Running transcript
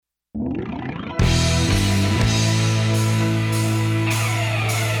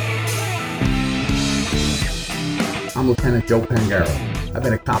I'm Lieutenant Joe Pangaro. I've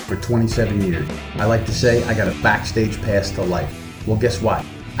been a cop for 27 years. I like to say I got a backstage pass to life. Well, guess what?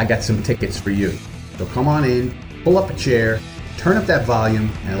 I got some tickets for you. So come on in, pull up a chair, turn up that volume,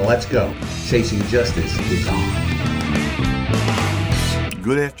 and let's go. Chasing Justice is on.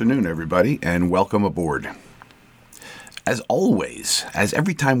 Good afternoon, everybody, and welcome aboard. As always, as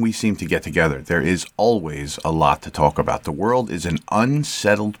every time we seem to get together, there is always a lot to talk about. The world is an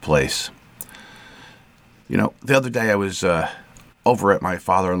unsettled place. You know, the other day I was over at my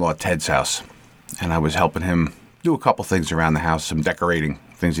father-in-law Ted's house, and I was helping him do a couple things around the house, some decorating,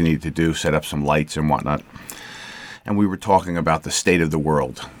 things he needed to do, set up some lights and whatnot. And we were talking about the state of the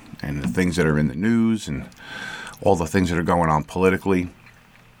world and the things that are in the news and all the things that are going on politically.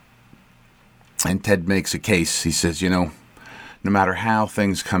 And Ted makes a case. He says, you know, no matter how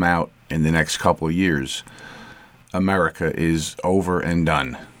things come out in the next couple of years, America is over and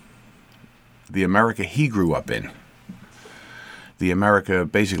done. The America he grew up in, the America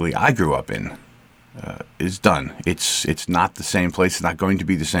basically I grew up in, is done. It's not the same place. It's not going to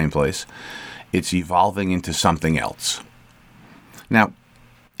be the same place. It's evolving into something else. Now,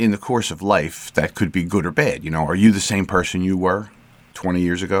 in the course of life, that could be good or bad. You know, are you the same person you were 20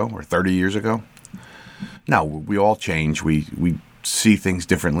 years ago or 30 years ago? No, we all change. We see things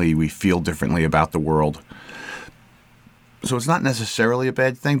differently. We feel differently about the world. So it's not necessarily a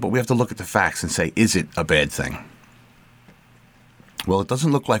bad thing, but we have to look at the facts and say, is it a bad thing? Well, it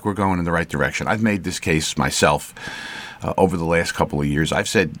doesn't look like we're going in the right direction. I've made this case myself over the last couple of years. I've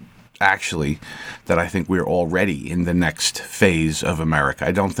said, actually, that I think we're already in the next phase of America.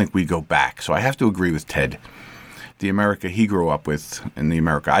 I don't think we go back. So I have to agree with Ted. The America he grew up with and the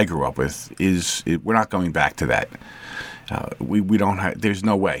America I grew up with we're not going back to that. We don't have. There's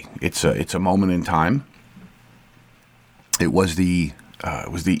no way. It's a moment in time. It was the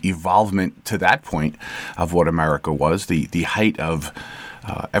evolvement to that point of what America was. The height of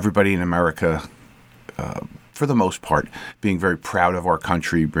everybody in America, for the most part, being very proud of our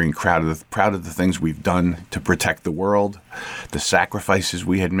country, being proud of the things we've done to protect the world, the sacrifices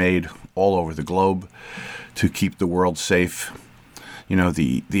we had made all over the globe to keep the world safe. You know,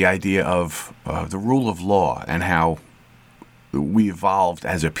 the idea of the rule of law and how we evolved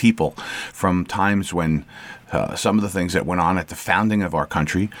as a people from times when some of the things that went on at the founding of our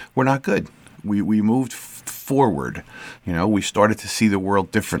country were not good. We moved forward. You know, we started to see the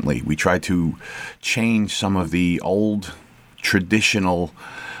world differently. We tried to change some of the old traditional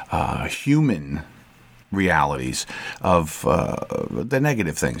human realities of the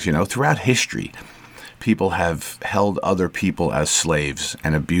negative things. You know, throughout history, people have held other people as slaves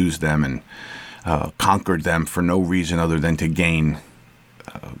and abused them and conquered them for no reason other than to gain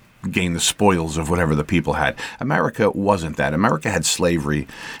the spoils of whatever the people had. America wasn't that. America had slavery,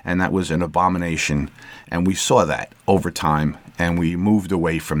 and that was an abomination, and we saw that over time, and we moved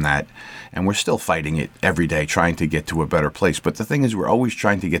away from that, and we're still fighting it every day, trying to get to a better place. But the thing is, we're always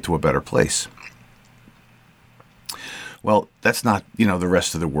trying to get to a better place. Well, that's not, you know, the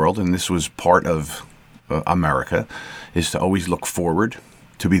rest of the world, and this was part of America, is to always look forward,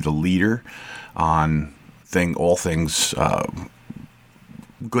 to be the leader on all things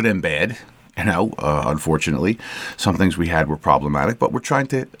good and bad. You know, unfortunately, some things we had were problematic, but we're trying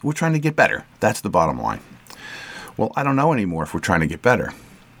to get better. That's the bottom line. Well, I don't know anymore if we're trying to get better.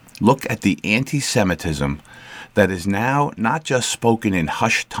 Look at the anti-Semitism that is now not just spoken in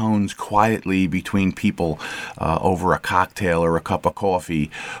hushed tones quietly between people over a cocktail or a cup of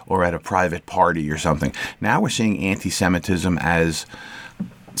coffee or at a private party or something. Now we're seeing anti-Semitism as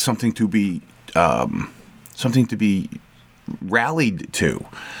something to be rallied to,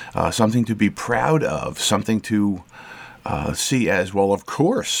 something to be proud of, something to see as, well, of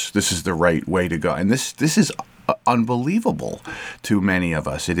course, this is the right way to go. And this is unbelievable to many of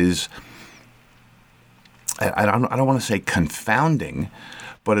us. It is, I don't want to say confounding,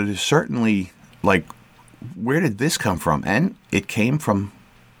 but it is certainly like, where did this come from? And it came from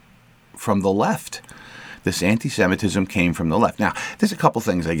the left. This anti-Semitism came from the left. Now, there's a couple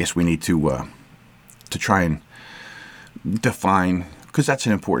things I guess we need to try and define, because that's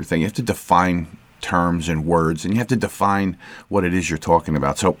an important thing. You have to define terms and words, and you have to define what it is you're talking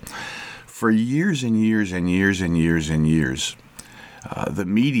about. So for years and years and years and years and years, the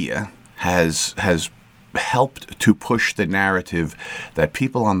media has helped to push the narrative that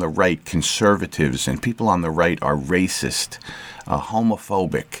people on the right, conservatives, and people on the right are racist,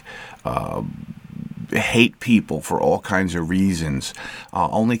 homophobic, hate people for all kinds of reasons,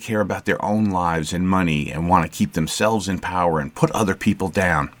 only care about their own lives and money, and want to keep themselves in power and put other people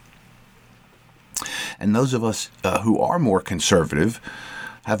down. And those of us who are more conservative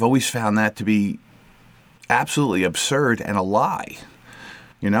have always found that to be absolutely absurd and a lie.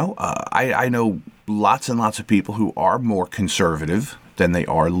 I know lots and lots of people who are more conservative than they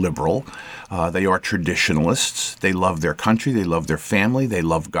are liberal. They are traditionalists. They love their country. They love their family. They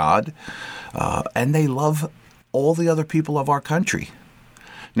love God. And they love all the other people of our country.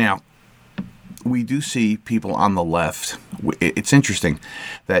 Now, we do see people on the left. It's interesting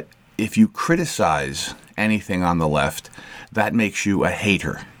that if you criticize anything on the left, that makes you a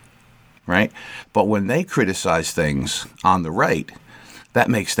hater, right? But when they criticize things on the right, that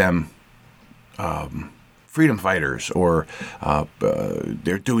makes them freedom fighters, or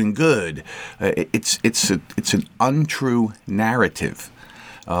they're doing good. It's an untrue narrative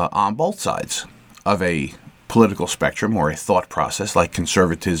on both sides of a political spectrum or a thought process, like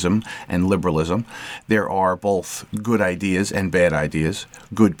conservatism and liberalism. There are both good ideas and bad ideas,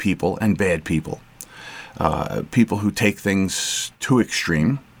 good people and bad people, people who take things too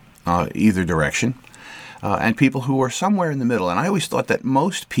extreme, either direction, and people who are somewhere in the middle. And I always thought that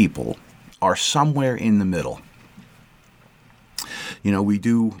most people are somewhere in the middle. We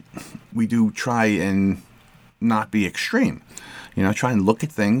do try and not be extreme. Try and look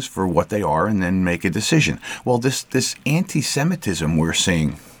at things for what they are and then make a decision. Well, this anti-Semitism we're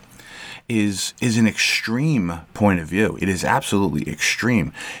seeing is an extreme point of view. It is absolutely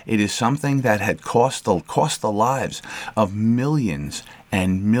extreme. It is something that had cost the lives of millions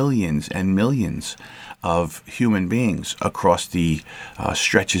and millions and millions of human beings across the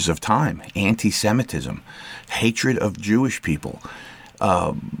stretches of time. Anti-Semitism, hatred of Jewish people,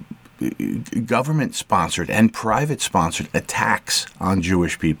 government-sponsored and private-sponsored attacks on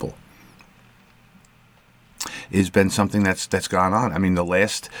Jewish people has been something that's gone on. I mean, the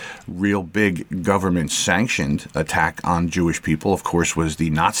last real big government-sanctioned attack on Jewish people, of course, was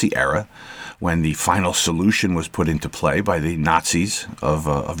the Nazi era, when the final solution was put into play by the Nazis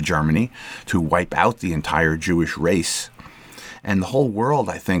of Germany to wipe out the entire Jewish race. And the whole world,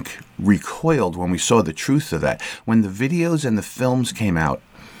 I think, recoiled when we saw the truth of that. When the videos and the films came out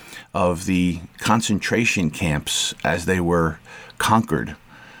of the concentration camps as they were conquered,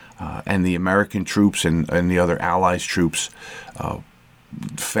 and the American troops and the other Allies troops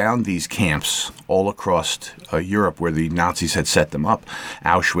found these camps all across Europe where the Nazis had set them up,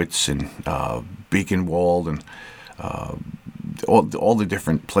 Auschwitz and Birkenwald and all the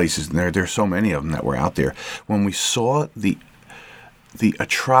different places. And there's so many of them that were out there. When we saw the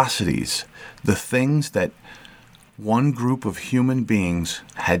atrocities, the things that one group of human beings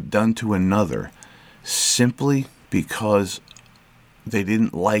had done to another simply because they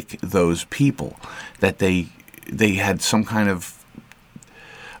didn't like those people, that they had some kind of,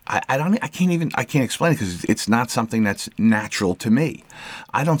 I can't explain it because it's not something that's natural to me.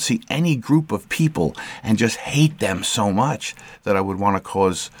 I don't see any group of people and just hate them so much that I would want to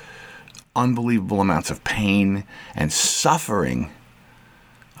cause unbelievable amounts of pain and suffering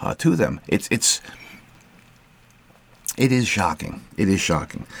to them. It is shocking. It is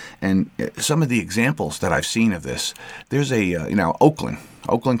shocking. And some of the examples that I've seen of this, there's Oakland,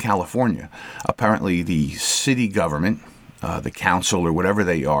 California. Apparently the city government, the council or whatever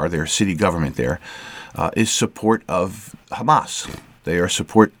they are, their city government there, is support of Hamas. They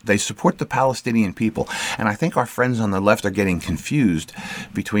support the Palestinian people. And I think our friends on the left are getting confused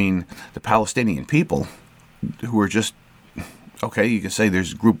between the Palestinian people, who are just, okay, you can say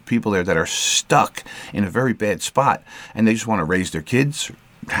there's a group of people there that are stuck in a very bad spot, and they just want to raise their kids,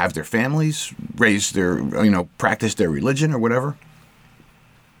 have their families, practice their religion or whatever.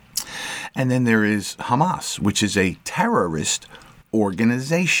 And then there is Hamas, which is a terrorist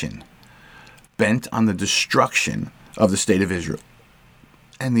organization bent on the destruction of the state of Israel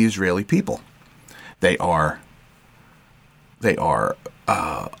and the Israeli people. They are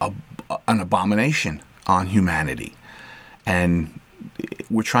an abomination on humanity. And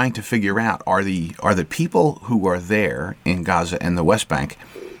we're trying to figure out, are the people who are there in Gaza and the West Bank,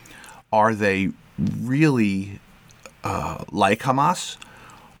 are they really like Hamas,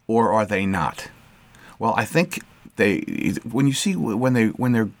 or are they not? Well, I think when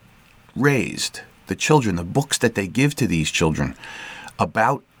they're raised, the children, the books that they give to these children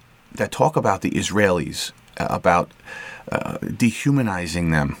that talk about the Israelis, about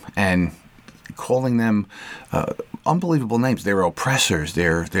dehumanizing them and calling them unbelievable names. They're oppressors.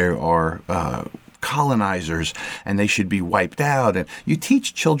 There are colonizers, and they should be wiped out. And you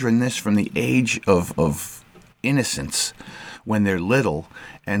teach children this from the age of innocence when they're little,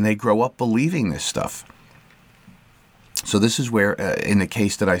 and they grow up believing this stuff. So this is where, in the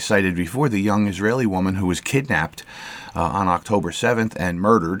case that I cited before, the young Israeli woman who was kidnapped on October 7th and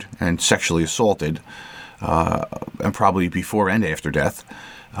murdered and sexually assaulted and probably before and after death.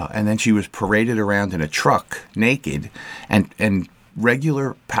 And then she was paraded around in a truck naked, and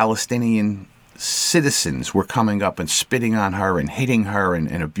regular Palestinian citizens were coming up and spitting on her and hitting her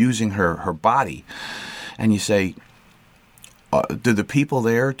and abusing her body. And you say, do the people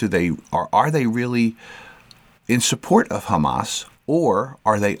there, are they really in support of Hamas, or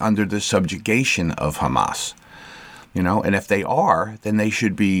are they under the subjugation of Hamas? And if they are, then they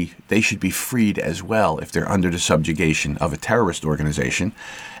should be freed as well if they're under the subjugation of a terrorist organization,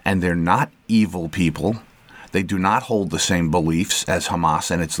 and they're not evil people. They do not hold the same beliefs as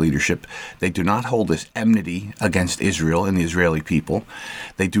Hamas and its leadership. They do not hold this enmity against Israel and the Israeli people.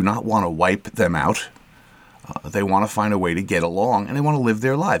 They do not want to wipe them out. They want to find a way to get along, and they want to live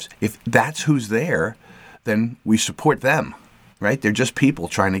their lives. If that's who's there, then we support them, right? They're just people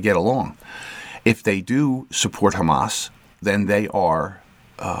trying to get along. If they do support Hamas, then they are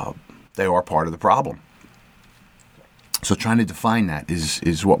part of the problem. So trying to define that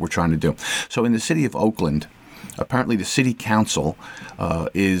is what we're trying to do. So in the city of Oakland, apparently the city council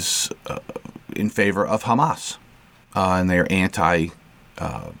is in favor of Hamas, and they're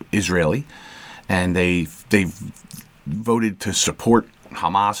anti-Israeli, and they voted to support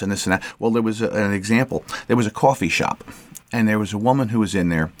Hamas and this and that. Well, there was an example. There was a coffee shop, and there was a woman who was in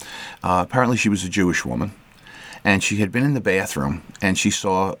there. Apparently she was a Jewish woman, and she had been in the bathroom, and she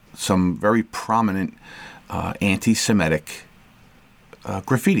saw some very prominent anti-Semitic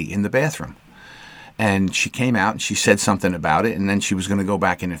graffiti in the bathroom. And she came out and she said something about it, and then she was going to go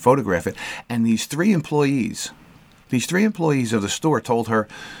back in and photograph it. And these three employees of the store told her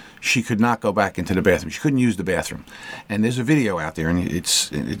she could not go back into the bathroom. She couldn't use the bathroom. And there's a video out there, and it's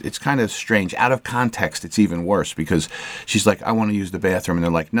kind of strange. Out of context, it's even worse, because she's like, I want to use the bathroom. And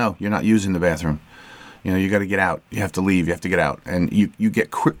they're like, no, you're not using the bathroom. You got to get out. You have to leave. You have to get out. And you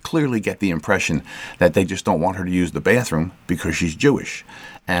clearly get the impression that they just don't want her to use the bathroom because she's Jewish.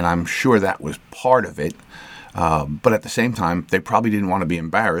 And I'm sure that was part of it. But at the same time, they probably didn't want to be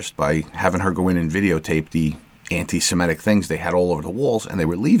embarrassed by having her go in and videotape the anti-Semitic things they had all over the walls, and they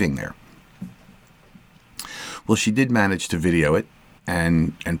were leaving there. Well, she did manage to video it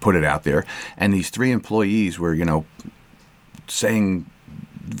and put it out there. And these three employees were, saying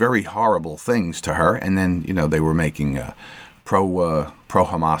very horrible things to her, and then they were making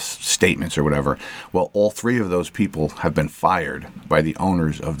pro-Hamas statements or whatever. Well, all three of those people have been fired by the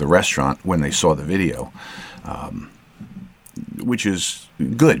owners of the restaurant when they saw the video, which is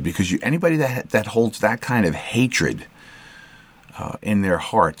good, because anybody that holds that kind of hatred in their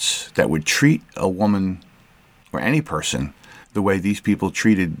hearts, that would treat a woman or any person the way these people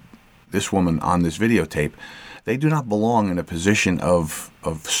treated this woman on this videotape, they do not belong in a position of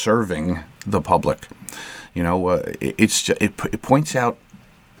serving the public. It points out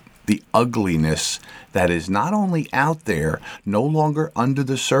the ugliness that is not only out there, no longer under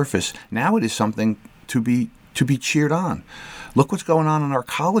the surface. Now it is something to be cheered on. Look what's going on our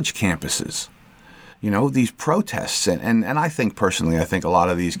college campuses. These protests, and I think personally, a lot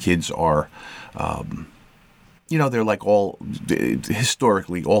of these kids are. They're like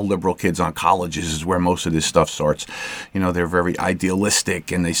historically all liberal kids on colleges is where most of this stuff starts. They're very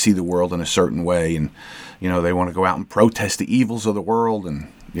idealistic, and they see the world in a certain way, and, they want to go out and protest the evils of the world, and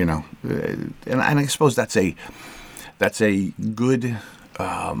I suppose that's a good,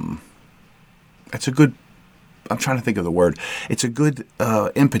 I'm trying to think of the word. It's a good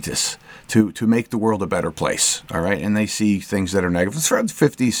impetus to make the world a better place, all right? And they see things that are negative. It's from the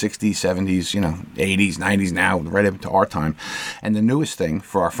 50s, 60s, 70s, 80s, 90s now, right up to our time. And the newest thing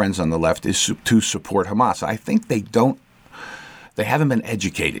for our friends on the left is to support Hamas. I think they haven't been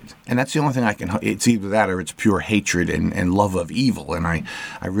educated. And that's the only thing it's either that or it's pure hatred and love of evil. And I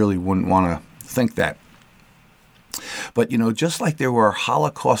really wouldn't want to think that. But, just like there were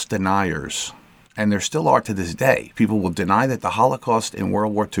Holocaust deniers, and there still are to this day, people will deny that the Holocaust in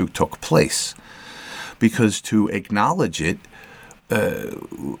World War II took place, because to acknowledge it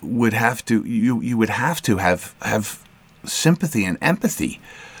you would have to have sympathy and empathy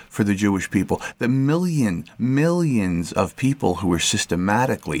for the Jewish people, the millions of people who were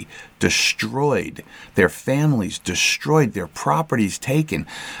systematically destroyed, their families destroyed, their properties taken,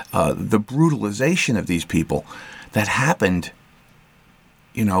 the brutalization of these people that happened,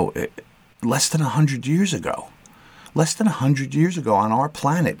 less than 100 years ago. Less than 100 years ago on our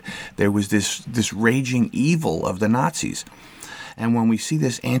planet, there was this raging evil of the Nazis. And when we see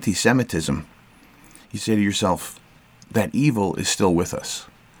this anti-Semitism, you say to yourself, that evil is still with us.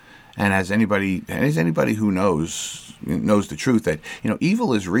 And as anybody who knows the truth, that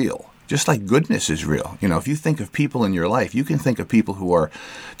evil is real. just like goodness is real. You know, if you think of people in your life, you can think of people who are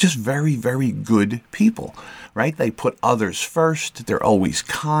just very, very good people, right? They put others first. They're always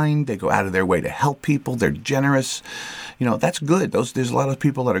kind. They go out of their way to help people. They're generous. You know, that's good. There's a lot of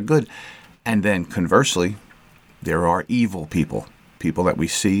people that are good. And then conversely, there are evil people that we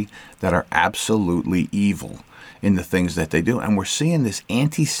see that are absolutely evil in the things that they do. And we're seeing this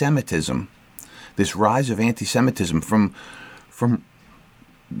anti-Semitism, this rise of anti-Semitism from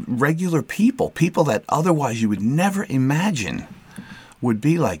regular people that otherwise you would never imagine would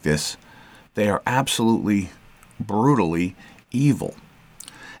be like this. They are absolutely brutally evil.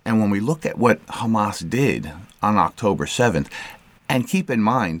 And when we look at what Hamas did on October 7th, and keep in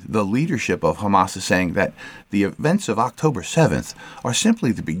mind, the leadership of Hamas is saying that the events of October 7th are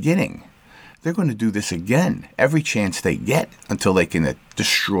simply the beginning. They're going to do this again every chance they get until they can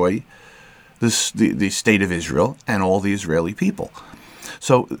destroy the state of Israel and all the Israeli people.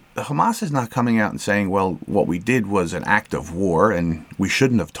 So Hamas is not coming out and saying, well, what we did was an act of war and we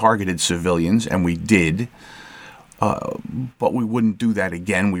shouldn't have targeted civilians, and we did, but we wouldn't do that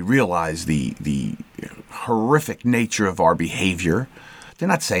again. We realize the horrific nature of our behavior. They're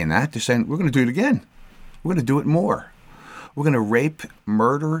not saying that. They're saying we're going to do it again. We're going to do it more. We're going to rape,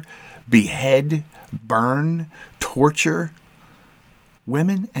 murder, behead, burn, torture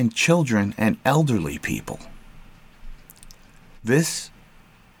women and children and elderly people. This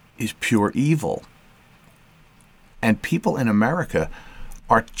is pure evil. And people in America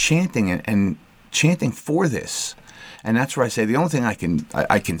are chanting and chanting for this. And that's where I say the only thing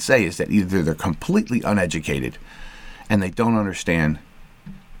I can say is that either they're completely uneducated and they don't understand,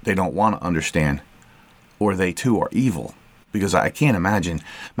 they don't want to understand, or they too are evil. Because I can't imagine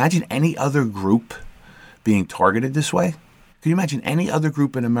any other group being targeted this way. Can you imagine any other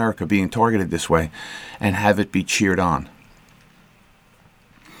group in America being targeted this way and have it be cheered on?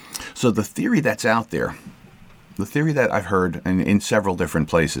 So the theory that's out there, the theory that I've heard in several different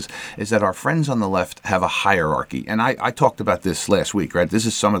places, is that our friends on the left have a hierarchy. And I talked about this last week, right? This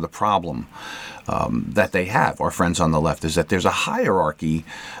is some of the problem that they have, our friends on the left, is that there's a hierarchy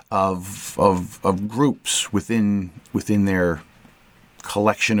of groups within their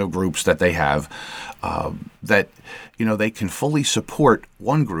collection of groups that they have, that, you know, they can fully support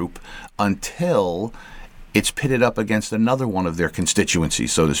one group until it's pitted up against another one of their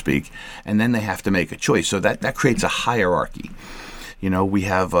constituencies, so to speak, and then they have to make a choice. So that creates a hierarchy. You know, we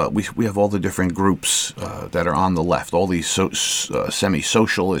have all the different groups that are on the left, all these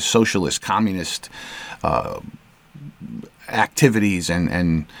semi-socialist, socialist, communist activities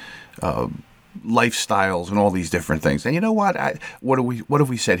and lifestyles and all these different things. And you know what? What have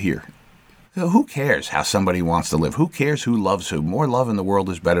we said here? Who cares how somebody wants to live? Who cares who loves who? More love in the world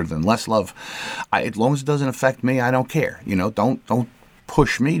is better than less love. As long as it doesn't affect me, I don't care. You know, don't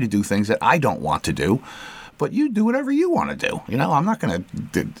push me to do things that I don't want to do. But you do whatever you want to do. You know, I'm not going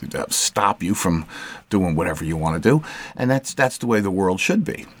to stop you from doing whatever you want to do. And that's the way the world should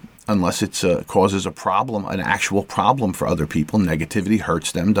be. Unless it causes a problem, an actual problem for other people. Negativity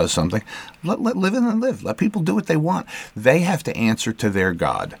hurts them, does something. Let live and live. Let people do what they want. They have to answer to their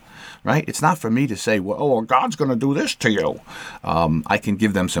God. Right? It's not for me to say, well, God's going to do this to you. I can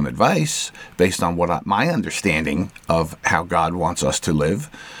give them some advice based on my understanding of how God wants us to live.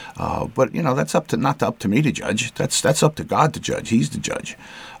 But, you know, that's not up to me to judge. That's up to God to judge. He's the judge.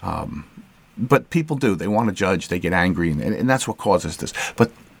 But people do. They want to judge. They get angry. And that's what causes this.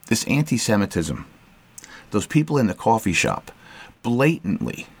 But this anti-Semitism, those people in the coffee shop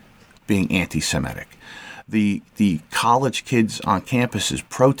blatantly being anti-Semitic, the college kids on campuses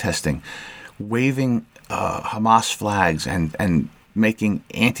protesting, waving Hamas flags and making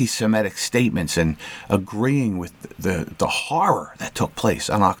anti-Semitic statements and agreeing with the horror that took place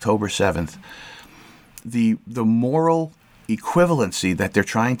on October 7th, the moral equivalency that they're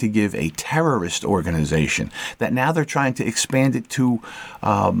trying to give a terrorist organization, that now they're trying to expand it to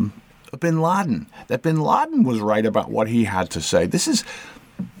bin Laden, that bin Laden was right about what he had to say. This is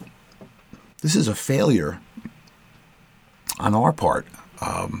a failure on our part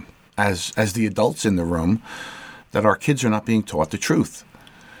as the adults in the room, that our kids are not being taught the truth.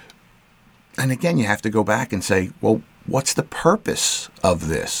 And again, you have to go back and say, well, what's the purpose of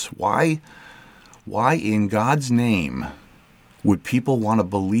this? Why in God's name would people want to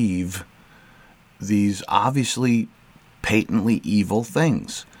believe these obviously patently evil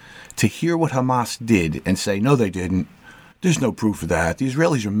things? To hear what Hamas did and say, no, they didn't. There's no proof of that. The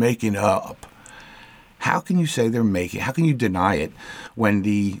Israelis are making up. How can you say they're making? How can you deny it when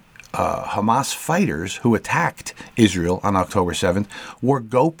the Hamas fighters who attacked Israel on October 7th wore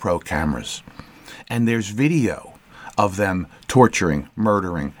GoPro cameras? And there's video of them torturing,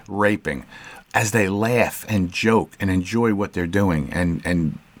 murdering, raping, as they laugh and joke and enjoy what they're doing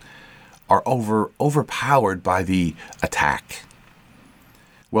and are overpowered by the attack.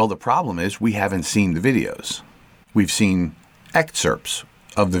 Well, the problem is we haven't seen the videos. We've seen excerpts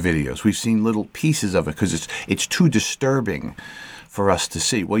of the videos. We've seen little pieces of it because it's too disturbing for us to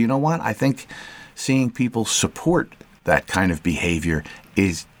see. Well, you know what? I think seeing people support that kind of behavior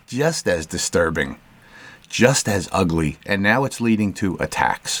is just as disturbing, just as ugly, and now it's leading to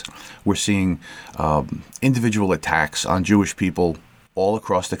attacks. We're seeing individual attacks on Jewish people all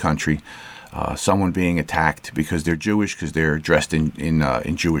across the country. Someone being attacked because they're Jewish, because they're dressed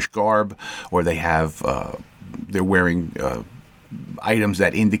in Jewish garb, or they're wearing items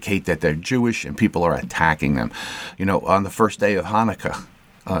that indicate that they're Jewish, and people are attacking them. You know, on the first day of Hanukkah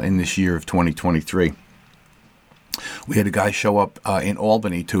in this year of 2023, we had a guy show up in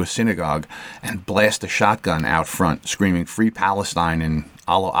Albany to a synagogue and blast a shotgun out front, screaming "Free Palestine" and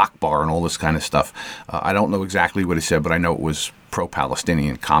Allah Akbar and all this kind of stuff. I don't know exactly what he said, but I know it was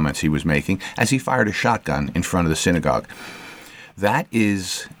pro-Palestinian comments he was making as he fired a shotgun in front of the synagogue. That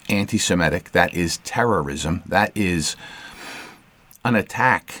is anti-Semitic. That is terrorism. That is an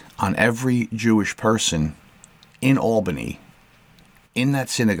attack on every Jewish person in Albany, in that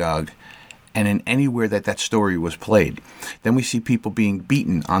synagogue, and in anywhere that story was played. Then we see people being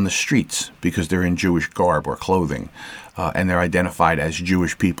beaten on the streets because they're in Jewish garb or clothing, and they're identified as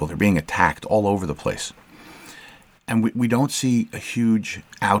Jewish people. They're being attacked all over the place. And we don't see a huge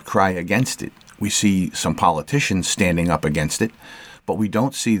outcry against it. We see some politicians standing up against it, but we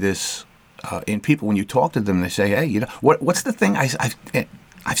don't see this in people. When you talk to them, they say, hey, you know, what's the thing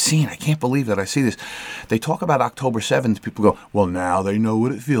I've seen? I can't believe that I see this. They talk about October 7th. People go, well, now they know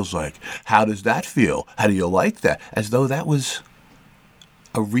what it feels like. How does that feel? How do you like that? As though that was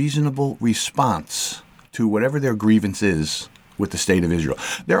a reasonable response to whatever their grievance is with the state of Israel.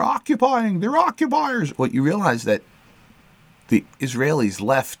 They're occupying. They're occupiers. Well, you realize that the Israelis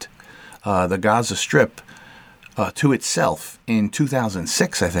left the Gaza Strip to itself in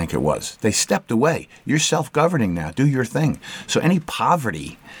 2006, I think it was. They stepped away. You're self-governing now. Do your thing. So any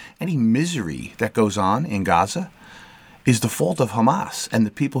poverty, any misery that goes on in Gaza is the fault of Hamas and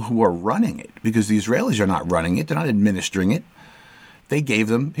the people who are running it, because the Israelis are not running it. They're not administering it. They gave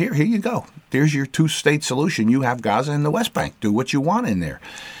them, here you go. There's your two-state solution. You have Gaza and the West Bank. Do what you want in there.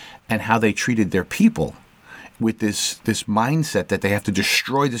 And how they treated their people with this mindset that they have to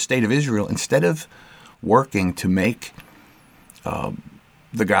destroy the state of Israel instead of working to make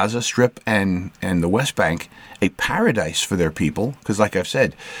the Gaza Strip and the West Bank a paradise for their people. Because like I've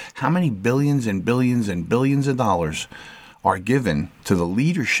said, how many billions and billions and billions of dollars are given to the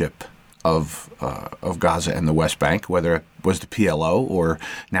leadership of Gaza and the West Bank, whether it was the PLO or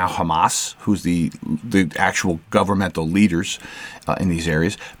now Hamas, who's the actual governmental leaders in these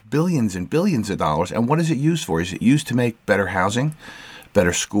areas, billions and billions of dollars. And what is it used for? Is it used to make better housing,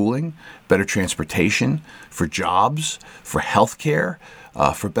 better schooling, better transportation, for jobs, for health care,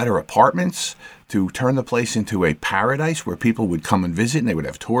 for better apartments, to turn the place into a paradise where people would come and visit and they would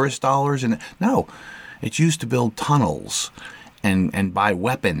have tourist dollars? And no, it's used to build tunnels and buy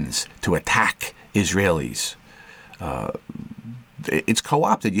weapons to attack Israelis. It's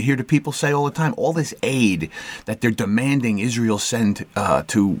co-opted. You hear the people say all the time, all this aid that they're demanding Israel send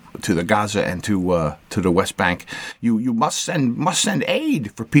to the Gaza and to the West Bank. You must send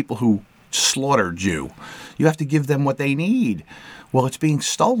aid for people who slaughtered you. You have to give them what they need. Well, it's being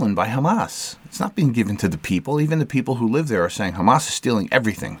stolen by Hamas. It's not being given to the people. Even the people who live there are saying Hamas is stealing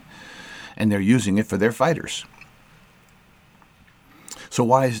everything, and they're using it for their fighters. So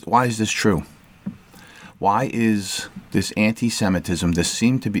why is this true? Why is this anti-Semitism, this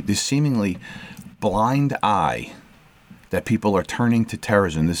seemingly blind eye that people are turning to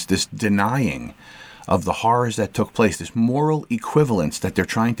terrorism, this denying of the horrors that took place, this moral equivalence that they're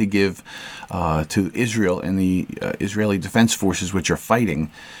trying to give to Israel and the Israeli Defense Forces, which are fighting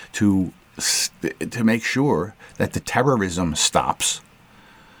to make sure that the terrorism stops?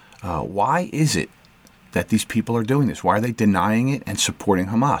 Why is it that these people are doing this? Why are they denying it and supporting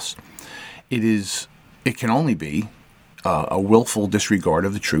Hamas? It can only be a willful disregard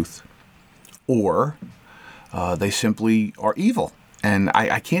of the truth, or they simply are evil. And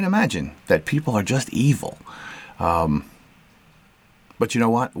I can't imagine that people are just evil. But you know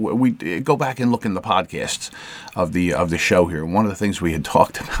what? We go back and look in the podcasts of the show here. One of the things we had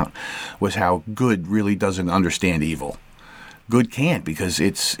talked about was how good really doesn't understand evil. Good can't, because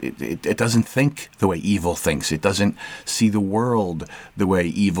it doesn't think the way evil thinks. It doesn't see the world the way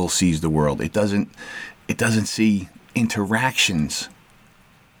evil sees the world. It doesn't see interactions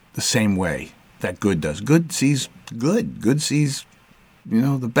the same way that good does. Good sees good. Good sees,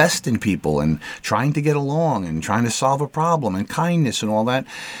 the best in people and trying to get along and trying to solve a problem and kindness and all that.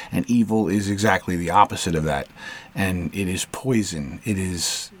 And evil is exactly the opposite of that. And it is poison.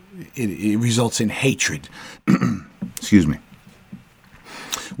 It results in hatred. Excuse me.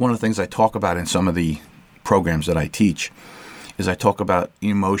 One of the things I talk about in some of the programs that I teach is I talk about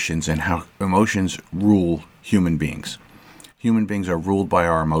emotions and how emotions rule human beings. Human beings are ruled by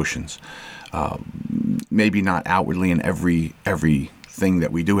our emotions. Maybe not outwardly in every thing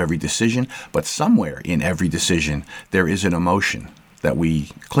that we do, every decision, but somewhere in every decision there is an emotion that we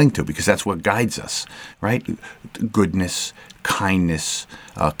cling to because that's what guides us, right? Goodness, kindness,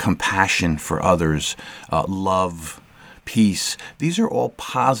 compassion for others, love, peace. These are all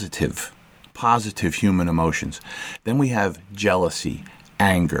positive human emotions. Then we have jealousy,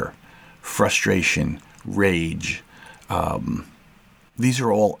 anger, frustration, rage. These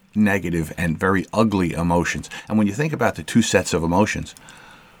are all negative and very ugly emotions. And when you think about the two sets of emotions,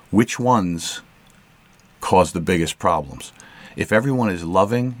 which ones cause the biggest problems? If everyone is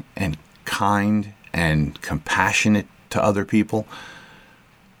loving and kind and compassionate to other people,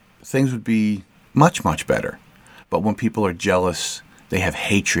 things would be much, much better. But when people are jealous, they have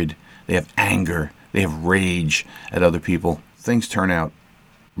hatred, they have anger, they have rage at other people, things turn out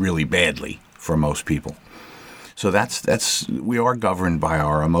really badly for most people. So that's we are governed by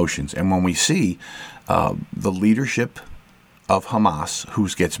our emotions. And when we see the leadership of Hamas, who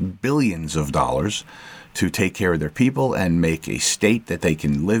gets billions of dollars to take care of their people and make a state that they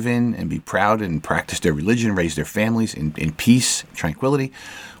can live in and be proud and practice their religion, raise their families in peace, tranquility,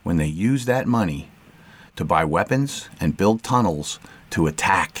 when they use that money to buy weapons and build tunnels to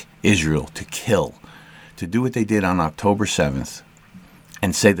attack Israel, to kill, to do what they did on October 7th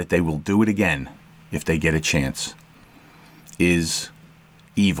and say that they will do it again if they get a chance, is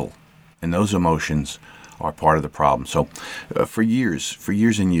evil. And those emotions are part of the problem. So for years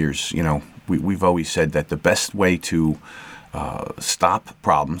and years, we've always said that the best way to stop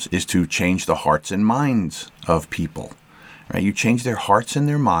problems is to change the hearts and minds of people. Right? You change their hearts and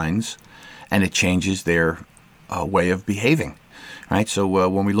their minds, and it changes their way of behaving. Right? So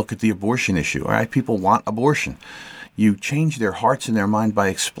when we look at the abortion issue, all right, people want abortion. You change their hearts and their mind by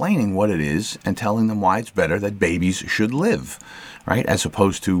explaining what it is and telling them why it's better that babies should live, right? As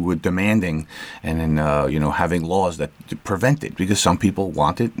opposed to demanding and then, having laws that prevent it, because some people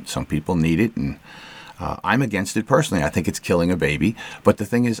want it, some people need it, and I'm against it personally. I think it's killing a baby. But the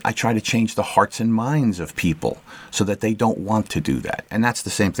thing is, I try to change the hearts and minds of people so that they don't want to do that. And that's the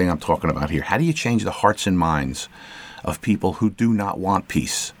same thing I'm talking about here. How do you change the hearts and minds of people who do not want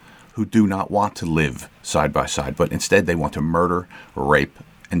peace, who do not want to live side by side, but instead they want to murder, rape,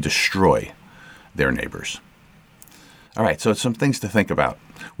 and destroy their neighbors? All right, so it's some things to think about.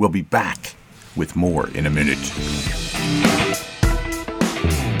 We'll be back with more in a minute.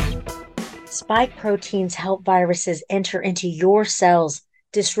 Spike proteins help viruses enter into your cells,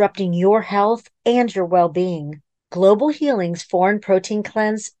 disrupting your health and your well-being. Global Healing's Foreign Protein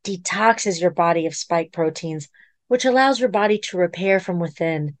Cleanse detoxes your body of spike proteins, which allows your body to repair from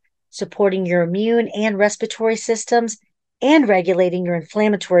within, supporting your immune and respiratory systems and regulating your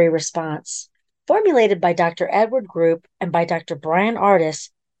inflammatory response. Formulated by Dr. Edward Group and by Dr. Brian Ardis,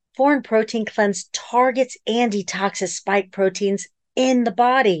 Foreign Protein Cleanse targets and detoxes spike proteins in the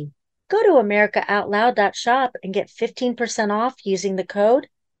body. Go to AmericaOutloud.shop and get 15% off using the code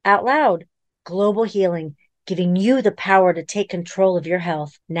OUTLOUD. Global Healing, giving you the power to take control of your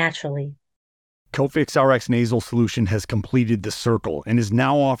health naturally. Cofix RX Nasal Solution has completed the circle and is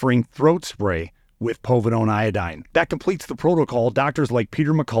now offering throat spray with povidone iodine. That completes the protocol doctors like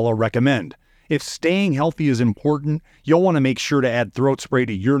Peter McCullough recommend. If staying healthy is important, you'll want to make sure to add throat spray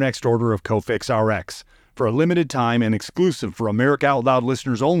to your next order of Cofix RX. For a limited time and exclusive for America Out Loud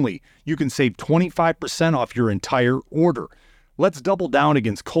listeners only, you can save 25% off your entire order. Let's double down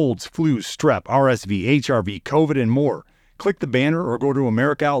against colds, flus, strep, RSV, HRV, COVID, and more. Click the banner or go to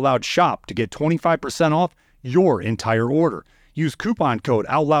America Out Loud shop to get 25% off your entire order. Use coupon code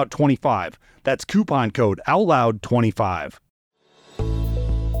OUTLOUD25. That's coupon code OUTLOUD25.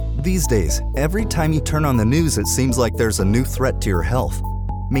 These days, every time you turn on the news, it seems like there's a new threat to your health.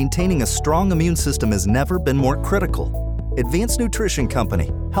 Maintaining a strong immune system has never been more critical. Advanced nutrition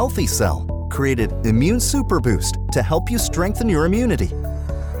company, Healthy Cell, created Immune Super Boost to help you strengthen your immunity.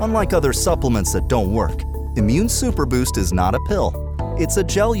 Unlike other supplements that don't work, Immune Super Boost is not a pill. It's a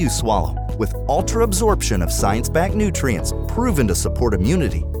gel you swallow with ultra absorption of science-backed nutrients proven to support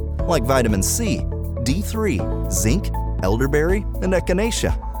immunity, like vitamin C, D3, zinc, elderberry, and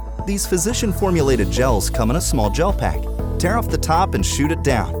echinacea. These physician-formulated gels come in a small gel pack. Tear off the top and shoot it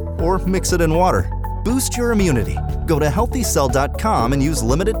down. or mix it in water. Boost your immunity. Go to healthycell.com and use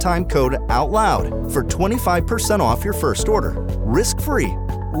limited time code OUTLOUD for 25% off your first order. Risk-free.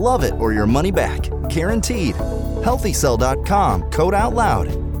 Love it or your money back. Guaranteed. Healthycell.com, code OUTLOUD.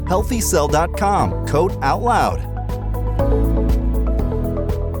 Healthycell.com, code OUTLOUD.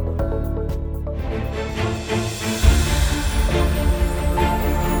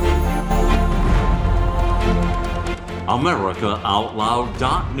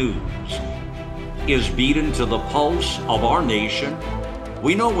 AmericaOutloud.news is beaten to the pulse of our nation.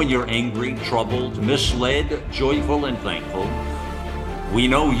 We know when you're angry, troubled, misled, joyful, and thankful. We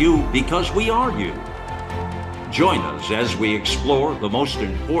know you because we are you. Join us as we explore the most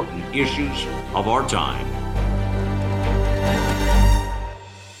important issues of our time.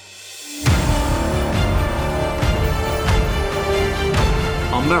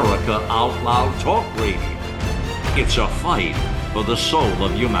 America Out Loud Talk Radio. It's a fight for the soul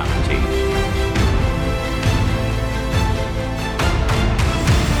of humanity.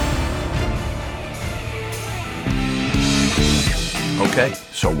 Okay,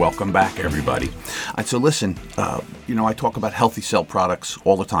 so welcome back, everybody. So listen, I talk about healthy cell products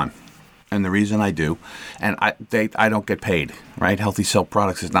all the time. And the reason I do, and I don't get paid, right? Healthy cell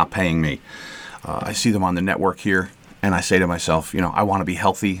products is not paying me. I see them on the network here, and I say to myself, I want to be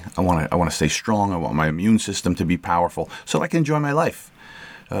healthy. I want to stay strong. I want my immune system to be powerful so that I can enjoy my life.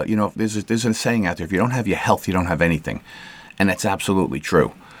 There's a saying out there, if you don't have your health, you don't have anything. And that's absolutely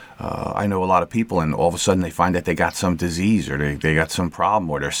true. I know a lot of people, and all of a sudden they find that they got some disease or they got some problem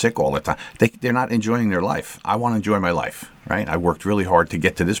or they're sick all the time. They're not enjoying their life. I want to enjoy my life, right? I worked really hard to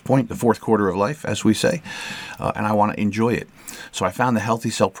get to this point, the fourth quarter of life, as we say, and I want to enjoy it. So I found the Healthy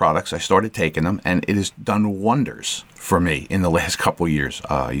Cell products. I started taking them, and it has done wonders for me in the last couple of years.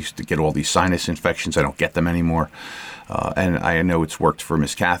 I used to get all these sinus infections. I don't get them anymore. And I know it's worked for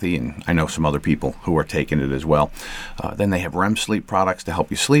Miss Kathy, and I know some other people who are taking it as well. Then they have REM sleep products to help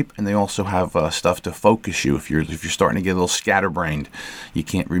you sleep, and they also have stuff to focus you if you're starting to get a little scatterbrained, you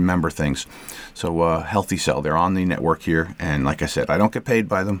can't remember things. So Healthy Cell, they're on the network here, and like I said, I don't get paid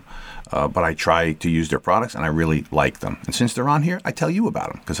by them, but I try to use their products, and I really like them. And since they're on here, I tell you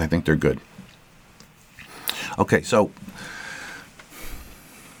about them because I think they're good. Okay, so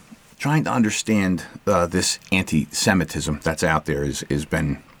trying to understand this anti-Semitism that's out there has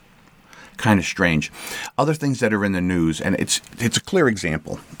been kind of strange. Other things that are in the news, and it's a clear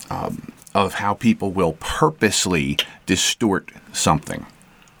example of how people will purposely distort something.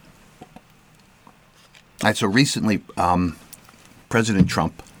 And so recently, President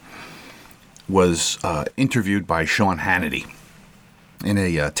Trump was interviewed by Sean Hannity in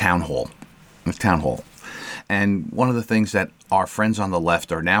a town hall. And one of the things that our friends on the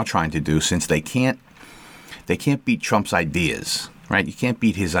left are now trying to do, since they can't beat Trump's ideas, right? You can't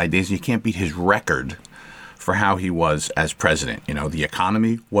beat his ideas. You can't beat his record for how he was as president. The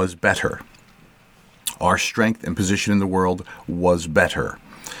economy was better. Our strength and position in the world was better.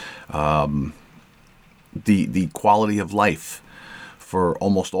 The quality of life for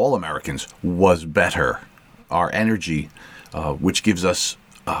almost all Americans was better. Our energy, which gives us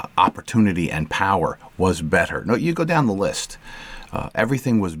opportunity and power, was better. No, you go down the list.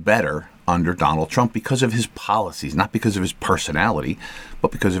 Everything was better under Donald Trump because of his policies, not because of his personality,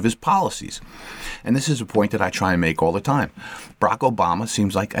 but because of his policies. And this is a point that I try and make all the time. Barack Obama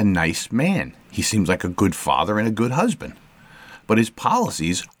seems like a nice man. He seems like a good father and a good husband. But his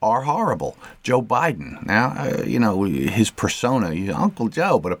policies are horrible. Joe Biden, now, his persona, he's Uncle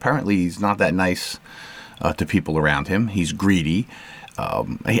Joe, but apparently he's not that nice to people around him. He's greedy.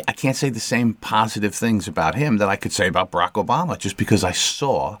 I can't say the same positive things about him that I could say about Barack Obama just because I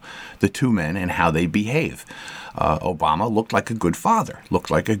saw the two men and how they behave. Obama looked like a good father,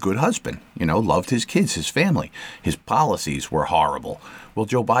 looked like a good husband, loved his kids, his family. His policies were horrible. Well,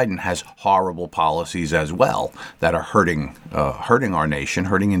 Joe Biden has horrible policies as well that are hurting our nation,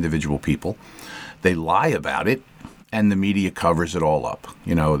 hurting individual people. They lie about it. And the media covers it all up.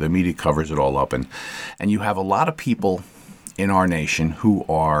 The media covers it all up. And you have a lot of people in our nation who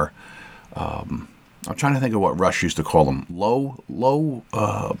are, I'm trying to think of what Rush used to call them, low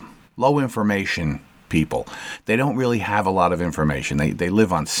information people. They don't really have a lot of information. They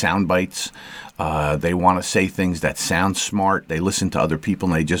live on sound bites. They want to say things that sound smart. They listen to other people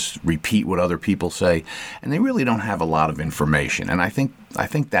and they just repeat what other people say. And they really don't have a lot of information. And I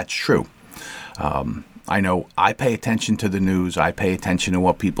think that's true. I know I pay attention to the news. I pay attention to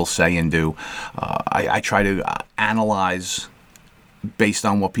what people say and do. I try to analyze based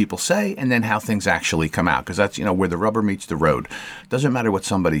on what people say and then how things actually come out, because that's where the rubber meets the road. Doesn't matter what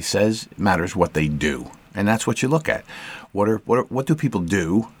somebody says, it matters what they do, and that's what you look at. What do people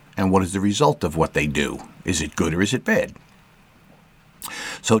do And what is the result of what they do? Is it good or is it bad?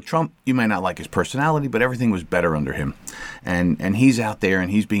 So Trump, you may not like his personality, but everything was better under him. And he's out there and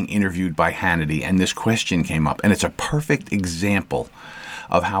he's being interviewed by Hannity, and this question came up. And it's a perfect example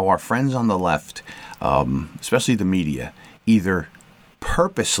of how our friends on the left, especially the media, either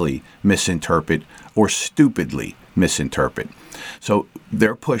purposely misinterpret or stupidly misinterpret. So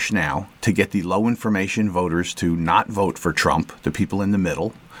their push now to get the low information voters to not vote for Trump, the people in the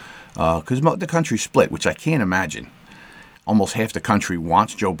middle, because the country's split, which I can't imagine. Almost half the country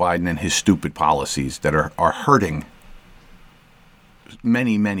wants Joe Biden and his stupid policies that are hurting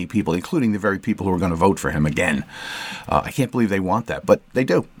many, many people, including the very people who are going to vote for him again. I can't believe they want that, but they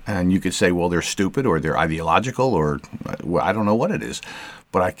do. And you could say, well, they're stupid or they're ideological or well, I don't know what it is.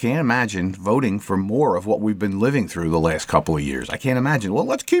 But I can't imagine voting for more of what we've been living through the last couple of years. I can't imagine, well,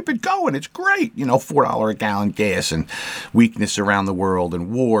 let's keep it going. It's great. $4 a gallon gas and weakness around the world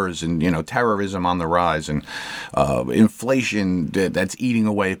and wars and, terrorism on the rise and inflation that's eating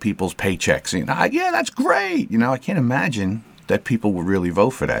away at people's paychecks. Yeah, that's great. I can't imagine that people will really vote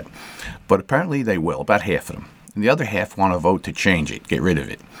for that. But apparently they will, about half of them. And the other half want to vote to change it, get rid of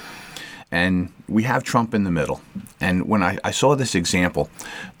it. And we have Trump in the middle. And when I saw this example,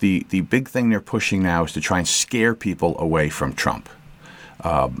 the big thing they're pushing now is to try and scare people away from Trump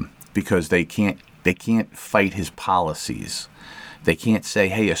because they can't fight his policies. They can't say,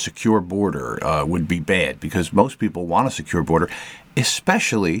 hey, a secure border would be bad, because most people want a secure border,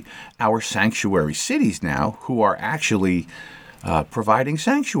 especially our sanctuary cities now who are actually providing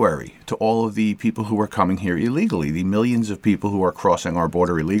sanctuary to all of the people who are coming here illegally, the millions of people who are crossing our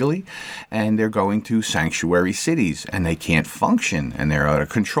border illegally, and they're going to sanctuary cities, and they can't function, and they're out of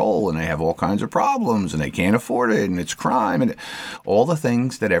control, and they have all kinds of problems, and they can't afford it, and it's crime, and all the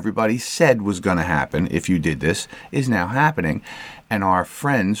things that everybody said was going to happen if you did this is now happening. And our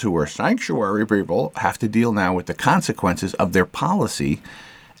friends who are sanctuary people have to deal now with the consequences of their policy,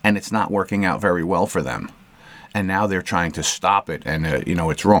 and it's not working out very well for them. And now they're trying to stop it, and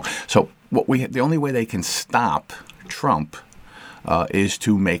it's wrong. So the only way they can stop Trump is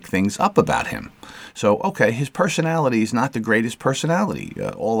to make things up about him. So, okay, his personality is not the greatest personality,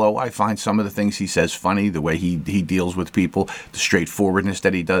 although I find some of the things he says funny, the way he deals with people, the straightforwardness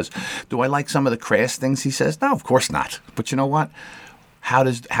that he does. Do I like some of the crass things he says? No, of course not. But you know what? How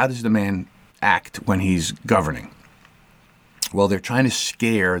does the man act when he's governing? Well, they're trying to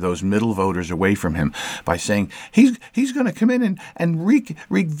scare those middle voters away from him by saying he's going to come in and wreak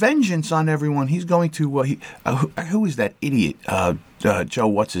vengeance on everyone. He's going to who is that idiot Joe?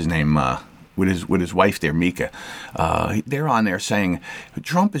 What's his name? With his wife there, Mika. They're on there saying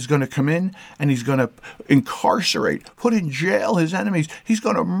Trump is going to come in and he's going to incarcerate, put in jail his enemies. He's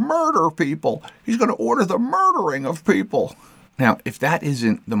going to murder people. He's going to order the murdering of people. Now, if that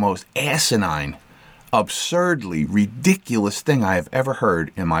isn't the most asinine, absurdly ridiculous thing I have ever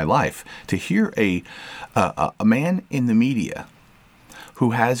heard in my life, to hear a man in the media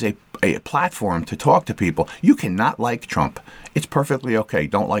who has a platform to talk to people. You cannot like Trump. It's perfectly okay.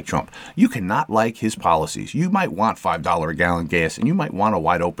 Don't like Trump. You cannot like his policies. You might want $5 a gallon gas, and you might want a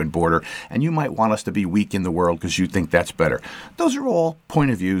wide open border, and you might want us to be weak in the world because you think that's better. Those are all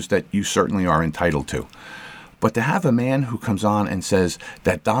point of views that you certainly are entitled to. But to have a man who comes on and says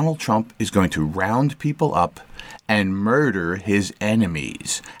that Donald Trump is going to round people up and murder his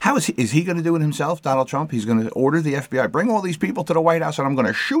enemies. How is he going to do it himself, Donald Trump? He's going to order the FBI, bring all these people to the White House, and I'm going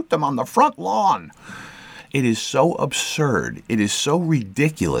to shoot them on the front lawn. It is so absurd. It is so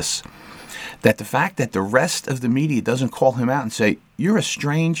ridiculous that the fact that the rest of the media doesn't call him out and say, you're a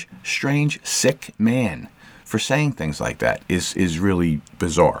strange, sick man for saying things like that is really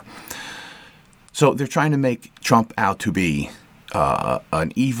bizarre. So they're trying to make Trump out to be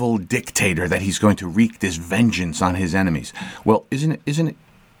an evil dictator, that he's going to wreak this vengeance on his enemies. Well, isn't it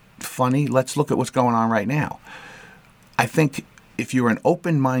funny? Let's look at what's going on right now. I think if you're an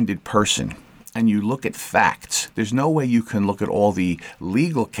open-minded person and you look at facts, there's no way you can look at all the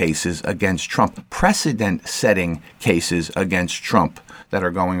legal cases against Trump, precedent-setting cases against Trump that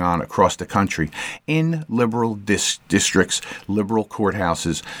are going on across the country in liberal districts, liberal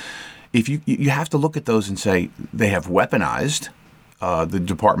courthouses. If you have to look at those and say they have weaponized the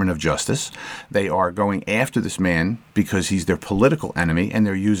Department of Justice. They are going after this man because he's their political enemy, and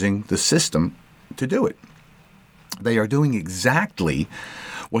they're using the system to do it. They are doing exactly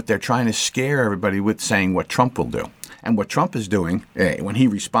what they're trying to scare everybody with, saying what Trump will do. And what Trump is doing when he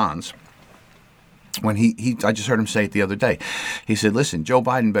responds, I just heard him say it the other day. He said, listen, Joe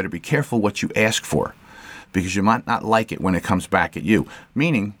Biden better be careful what you ask for, because you might not like it when it comes back at you.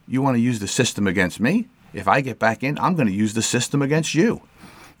 Meaning, you want to use the system against me? If I get back in, I'm going to use the system against you.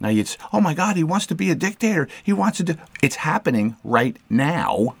 Now it's, oh my God, he wants to be a dictator. He wants to do. It's happening right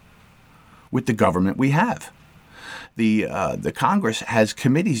now with the government we have. The Congress has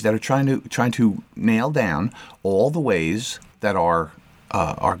committees that are trying to nail down all the ways that our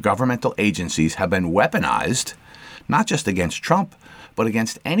governmental agencies have been weaponized, not just against Trump, but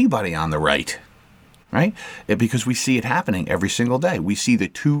against anybody on the right. Right? Because we see it happening every single day. We see the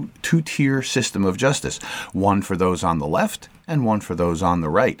two-tier system of justice, one for those on the left and one for those on the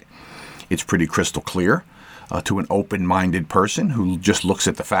right. It's pretty crystal clear to an open-minded person who just looks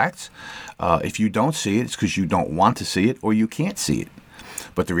at the facts. If you don't see it, it's because you don't want to see it or you can't see it.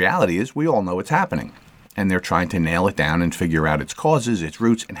 But the reality is we all know it's happening. And they're trying to nail it down and figure out its causes, its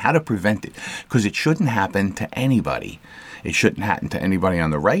roots, and how to prevent it. Because it shouldn't happen to anybody. It shouldn't happen to anybody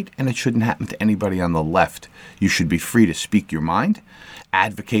on the right, and it shouldn't happen to anybody on the left. You should be free to speak your mind,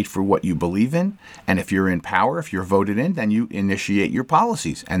 advocate for what you believe in, and if you're in power, if you're voted in, then you initiate your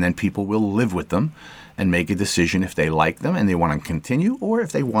policies, and then people will live with them and make a decision if they like them and they want to continue, or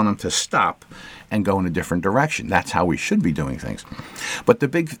if they want them to stop and go in a different direction. That's how we should be doing things. But the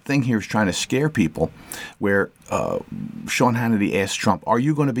big thing here is trying to scare people, where Sean Hannity asked Trump, are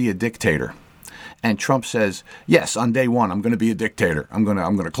you going to be a dictator? And Trump says, yes, on day one, I'm going to be a dictator. I'm going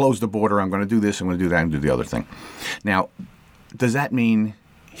to close the border. I'm going to do this. I'm going to do that. I'm going to do the other thing. Now, does that mean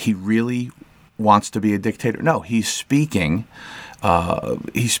he really wants to be a dictator? No, he's speaking.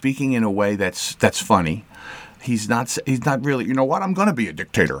 He's speaking in a way that's funny. He's not really, you know what? I'm going to be a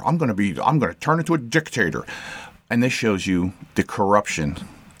dictator. I'm going to turn into a dictator. And this shows you the corruption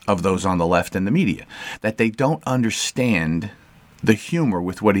of those on the left and the media, that they don't understand the humor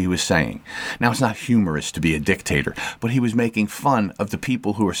with what he was saying. Now, it's not humorous to be a dictator, but he was making fun of the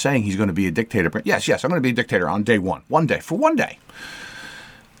people who are saying he's going to be a dictator. But yes, I'm going to be a dictator on day one. For one day.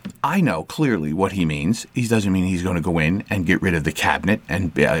 I know clearly what he means. He doesn't mean he's going to go in and get rid of the cabinet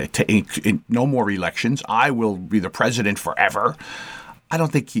and no more elections. I will be the president forever. I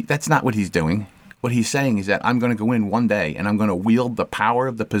don't think that's not what he's doing. What he's saying is that I'm going to go in one day and I'm going to wield the power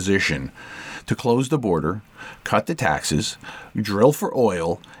of the position to close the border, cut the taxes, drill for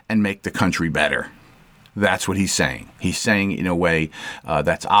oil, and make the country better. That's what he's saying. He's saying in a way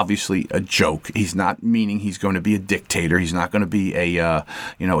that's obviously a joke. He's not meaning he's going to be a dictator. He's not going to be a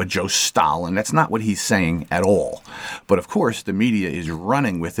Joe Stalin. That's not what he's saying at all. But of course, the media is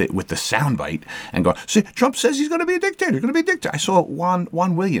running with it with the soundbite and going, see, Trump says he's going to be a dictator. He's going to be a dictator. I saw Juan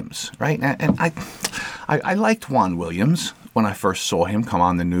Williams, right? And I liked Juan Williams when I first saw him come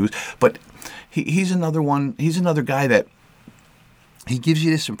on the news, but he's another one. He's another guy that he gives you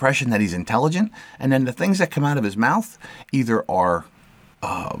this impression that he's intelligent, and then the things that come out of his mouth either are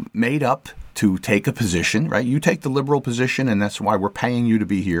made up to take a position, right? You take the liberal position, and that's why we're paying you to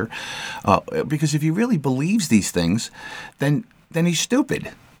be here. Because if he really believes these things, then he's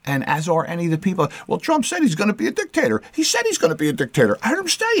stupid. And as are any of the people. Well, Trump said he's going to be a dictator. He said he's going to be a dictator. I heard him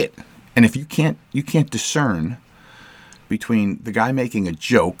say it. And if you can't discern between the guy making a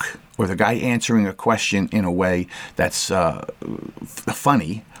joke or the guy answering a question in a way that's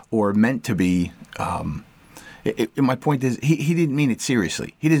funny or meant to be, my point is he didn't mean it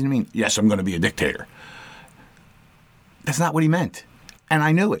seriously. He didn't mean, yes, I'm going to be a dictator. That's not what he meant. And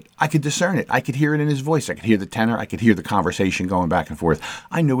I knew it. I could discern it. I could hear it in his voice. I could hear the tenor. I could hear the conversation going back and forth.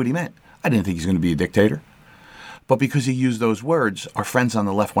 I knew what he meant. I didn't think he's going to be a dictator. But because he used those words, our friends on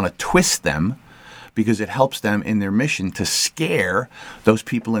the left want to twist them because it helps them in their mission to scare those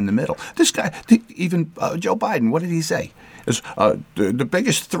people in the middle. This guy, even Joe Biden, what did he say? The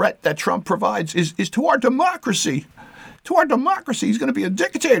biggest threat that Trump provides is to our democracy. To our democracy, he's going to be a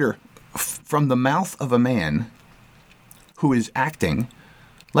dictator. From the mouth of a man who is acting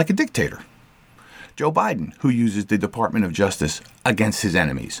like a dictator. Joe Biden, who uses the Department of Justice against his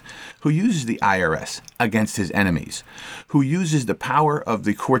enemies, who uses the IRS against his enemies, who uses the power of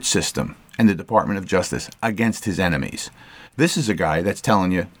the court system and the Department of Justice against his enemies. This is a guy that's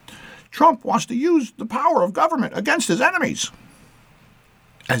telling you, Trump wants to use the power of government against his enemies,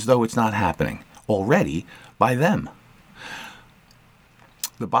 as though it's not happening already by them.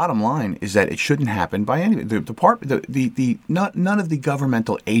 The bottom line is that it shouldn't happen by any. None of the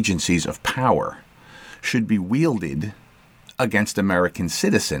governmental agencies of power should be wielded against American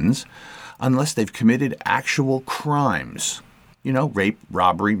citizens unless they've committed actual crimes. Rape,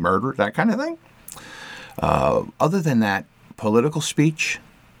 robbery, murder, that kind of thing. Other than that, political speech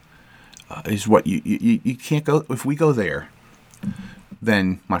is what you can't go. If we go there,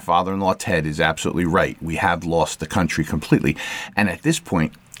 then my father-in-law Ted is absolutely right. We have lost the country completely. And at this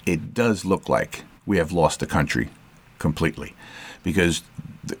point, it does look like we have lost the country completely because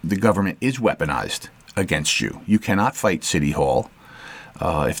the government is weaponized against you. You cannot fight City Hall.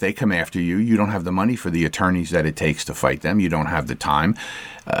 If they come after you, you don't have the money for the attorneys that it takes to fight them. You don't have the time.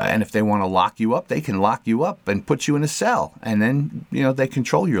 And if they want to lock you up, they can lock you up and put you in a cell. And then, they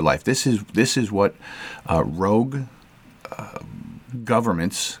control your life. This is what rogue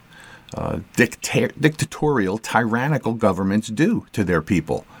governments, dictatorial, tyrannical governments do to their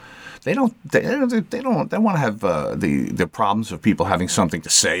people. They want to have the problems of people having something to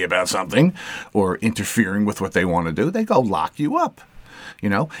say about something or interfering with what they want to do. They go lock you up.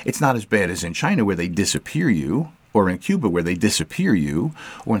 It's not as bad as in China where they disappear you, or in Cuba where they disappear you,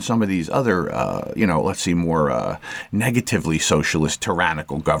 or in some of these other, more negatively socialist,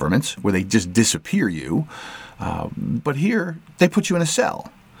 tyrannical governments where they just disappear you. But here, they put you in a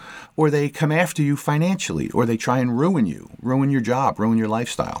cell, or they come after you financially, or they try and ruin you, ruin your job, ruin your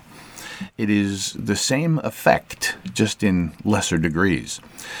lifestyle. It is the same effect, just in lesser degrees.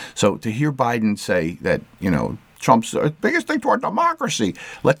 So to hear Biden say that, Trump's the biggest thing toward democracy.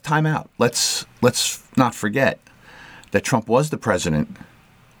 Time out. Let's not forget that Trump was the president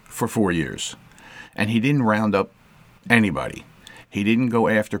for 4 years, and he didn't round up anybody. He didn't go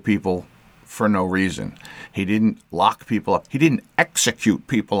after people for no reason. He didn't lock people up. He didn't execute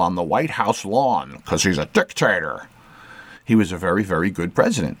people on the White House lawn because he's a dictator. He was a very, very good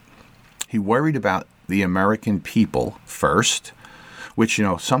president. He worried about the American people first, which,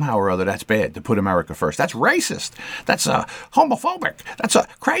 somehow or other, that's bad, to put America first. That's racist. That's homophobic. That's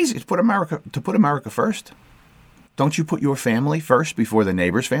crazy to put America first. Don't you put your family first before the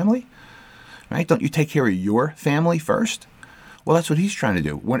neighbor's family? Right? Don't you take care of your family first? Well, that's what he's trying to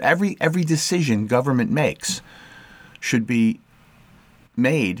do. When every decision government makes should be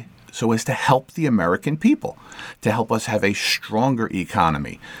made so as to help the American people, to help us have a stronger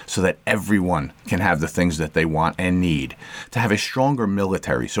economy so that everyone can have the things that they want and need, to have a stronger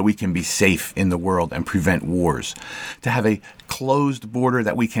military so we can be safe in the world and prevent wars, to have a closed border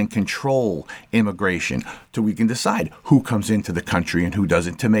that we can control immigration, so we can decide who comes into the country and who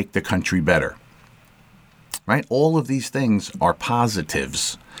doesn't, to make the country better. Right? All of these things are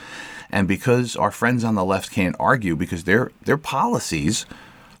positives. And because our friends on the left can't argue, because their policies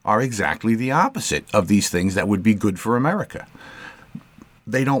are exactly the opposite of these things that would be good for America.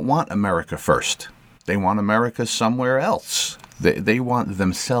 They don't want America first. They want America somewhere else. They want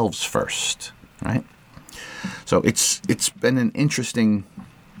themselves first, right? So it's been an interesting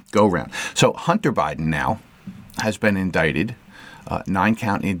go-round. So Hunter Biden now has been indicted,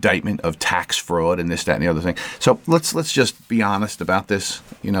 9-count indictment of tax fraud and this, that, and the other thing. So let's just be honest about this.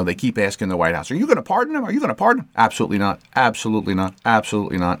 They keep asking the White House, are you going to pardon him? Are you going to pardon him? Absolutely not. Absolutely not.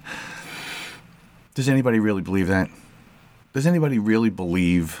 Absolutely not. Does anybody really believe that? Does anybody really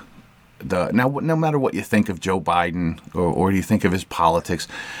believe now, no matter what you think of Joe Biden or you think of his politics,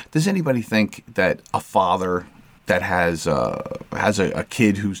 does anybody think that a father that has a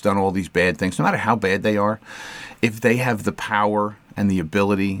kid who's done all these bad things, no matter how bad they are, if they have the power and the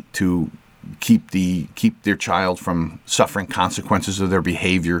ability to keep their child from suffering consequences of their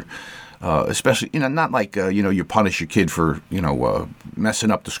behavior, especially, not like, you punish your kid for, messing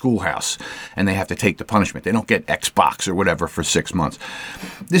up the schoolhouse and they have to take the punishment. They don't get Xbox or whatever for 6 months.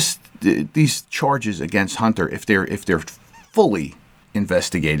 These charges against Hunter, if they're fully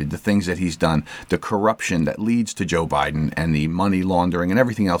investigated, the things that he's done, the corruption that leads to Joe Biden and the money laundering and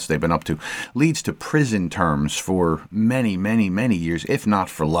everything else they've been up to, leads to prison terms for many, many, many years, if not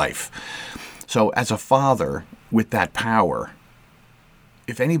for life. So as a father with that power,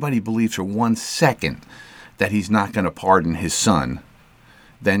 if anybody believes for 1 second that he's not going to pardon his son,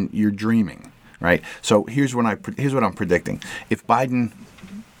 then you're dreaming, right? So here's what I'm predicting. If Biden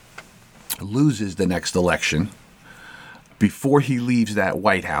loses the next election, before he leaves that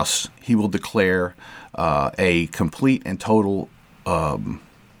White House, he will declare a complete and total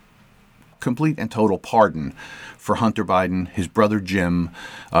pardon for Hunter Biden, his brother Jim,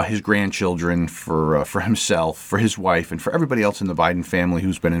 his grandchildren, for himself, for his wife, and for everybody else in the Biden family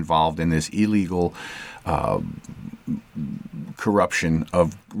who's been involved in this illegal corruption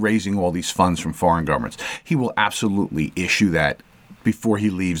of raising all these funds from foreign governments. He will absolutely issue that before he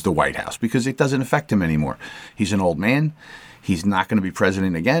leaves the White House, because it doesn't affect him anymore. He's an old man. He's not going to be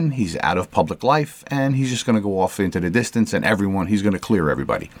president again. He's out of public life, and he's just going to go off into the distance, and he's going to clear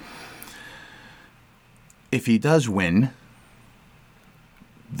everybody. If he does win,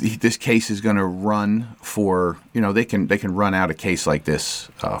 this case is going to run for, they can run out a case like this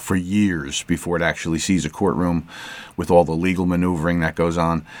for years before it actually sees a courtroom, with all the legal maneuvering that goes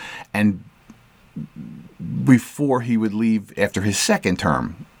on. And before he would leave after his second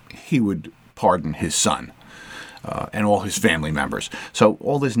term, he would pardon his son and all his family members. So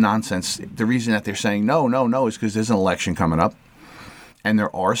all this nonsense, the reason that they're saying no is because there's an election coming up. And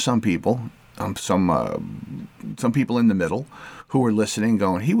there are some people, some people in the middle who are listening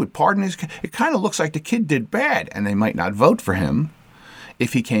going, he would pardon his kid. It kind of looks like the kid did bad. And they might not vote for him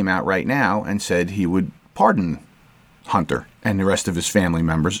if he came out right now and said he would pardon Hunter and the rest of his family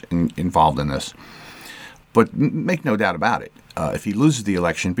members involved in this. But make no doubt about it. If he loses the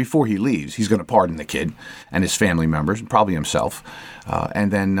election before he leaves, he's going to pardon the kid and his family members, and probably himself.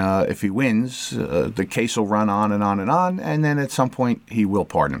 And then if he wins, the case will run on and on and on. And then at some point, he will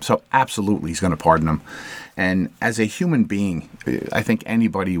pardon him. So absolutely, he's going to pardon him. And as a human being, I think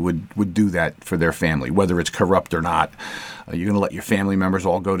anybody would do that for their family, whether it's corrupt or not. You're going to let your family members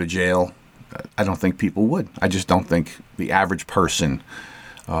all go to jail? I don't think people would. I just don't think the average person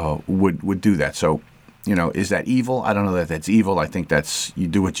would do that. So, is that evil? I don't know that that's evil. I think that's you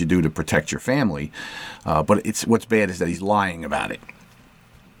do what you do to protect your family. But what's bad is that he's lying about it.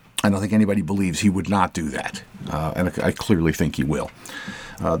 I don't think anybody believes he would not do that. And I clearly think he will.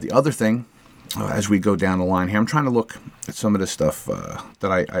 The other thing, as we go down the line here, I'm trying to look at some of this stuff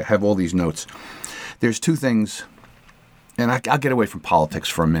that I have all these notes. There's two things, and I'll get away from politics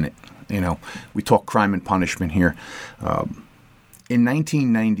for a minute. We talk crime and punishment here. In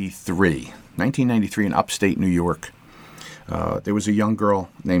 1993 in upstate New York, there was a young girl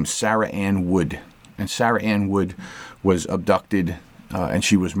named Sarah Ann Wood. And Sarah Ann Wood was abducted and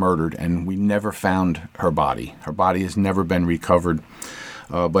she was murdered, and we never found her body. Her body has never been recovered.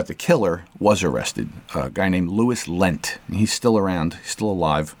 But the killer was arrested, a guy named Louis Lent. He's still around, he's still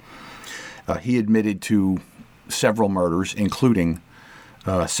alive. He admitted to several murders, including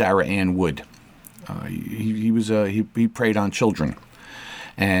Sarah Ann Wood. He preyed on children,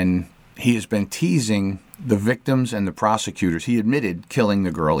 and he has been teasing the victims and the prosecutors. He admitted killing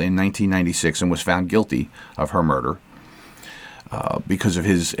the girl in 1996 and was found guilty of her murder because of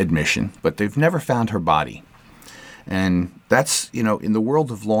his admission, but they've never found her body. And that's, in the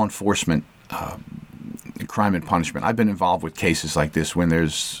world of law enforcement, crime and punishment, I've been involved with cases like this when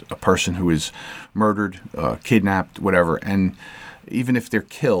there's a person who is murdered, kidnapped, whatever, and even if they're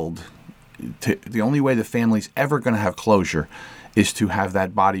killed, the only way the family's ever going to have closure is to have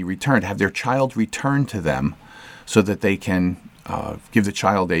that body returned, have their child returned to them so that they can give the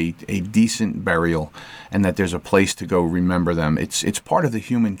child a decent burial and that there's a place to go remember them. It's part of the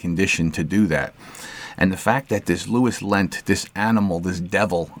human condition to do that. And the fact that this Louis Lent, this animal, this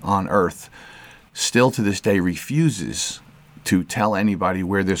devil on earth, still to this day refuses to tell anybody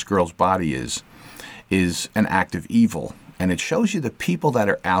where this girl's body is an act of evil. And it shows you the people that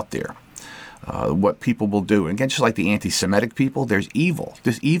are out there, what people will do. And again, just like the anti-Semitic people, there's evil.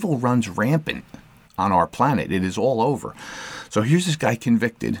 This evil runs rampant on our planet. It is all over. So here's this guy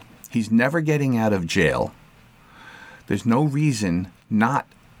convicted. He's never getting out of jail. There's no reason not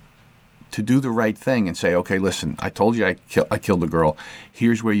to do the right thing and say, okay, listen, I told you I killed the girl.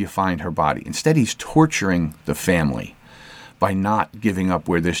 Here's where you find her body. Instead, he's torturing the family by not giving up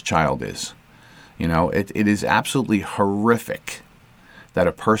where this child is. It is absolutely horrific that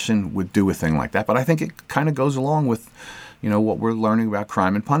a person would do a thing like that. But I think it kind of goes along with, what we're learning about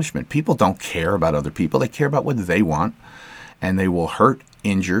crime and punishment. People don't care about other people. They care about what they want, and they will hurt,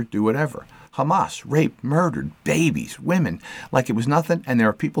 injure, do whatever. Hamas raped, murdered babies, women, like it was nothing, and there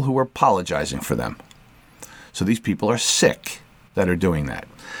are people who are apologizing for them. So these people are sick that are doing that.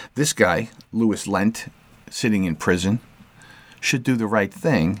 This guy, Louis Lent, sitting in prison, should do the right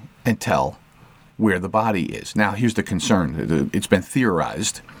thing and tell where the body is. Now, here's the concern. It's been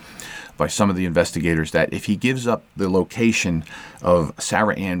theorized by some of the investigators that if he gives up the location of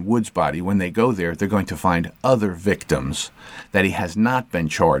Sarah Ann Wood's body, when they go there, they're going to find other victims that he has not been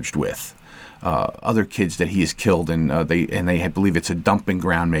charged with. Other kids that he has killed, and they believe it's a dumping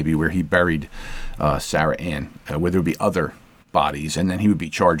ground maybe where he buried Sarah Ann, where there would be other bodies, and then he would be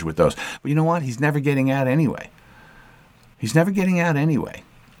charged with those. But you know what? He's never getting out anyway.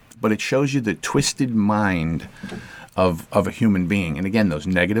 But it shows you the twisted mind of a human being. And again, those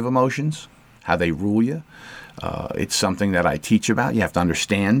negative emotions, how they rule you, it's something that I teach about. You have to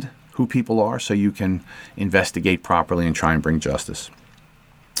understand who people are so you can investigate properly and try and bring justice.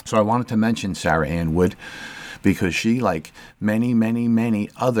 So I wanted to mention Sarah Ann Wood because she, like many, many, many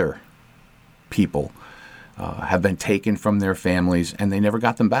other people, have been taken from their families and they never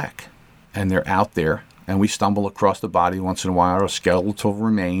got them back. And they're out there, and we stumble across the body once in a while, or skeletal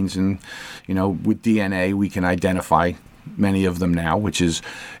remains, and, with DNA we can identify many of them now,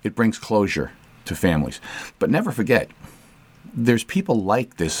 it brings closure to families. But never forget, there's people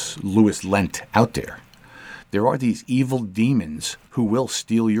like this Louis Lent out there. There are these evil demons who will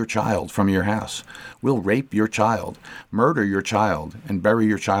steal your child from your house, will rape your child, murder your child, and bury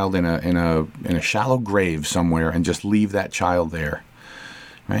your child in a shallow grave somewhere and just leave that child there.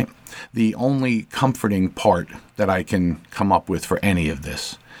 right? The only comforting part that I can come up with for any of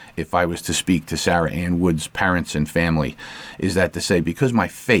this, if I was to speak to Sarah Ann Wood's parents and family, is that to say, because my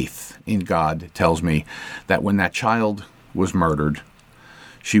faith in God tells me that when that child was murdered,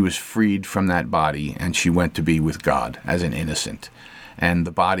 she was freed from that body and she went to be with God as an innocent. And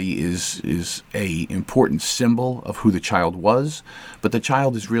the body is a important symbol of who the child was, but the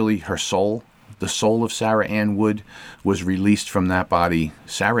child is really her soul. The soul of Sarah Ann Wood was released from that body.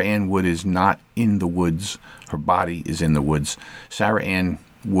 Sarah Ann Wood is not in the woods. Her body is in the woods. Sarah Ann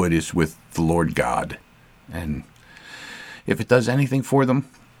Wood is with the Lord God. And if it does anything for them,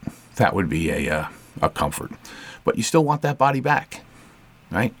 that would be a comfort. But you still want that body back,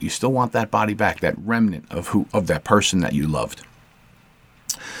 right? You still want that body back, that remnant of that person that you loved.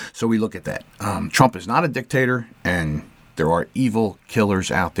 So we look at that. Trump is not a dictator, and there are evil killers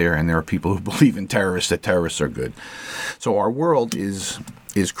out there, and there are people who believe in terrorists, that terrorists are good. So our world is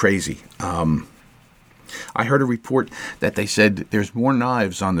crazy. I heard a report that they said there's more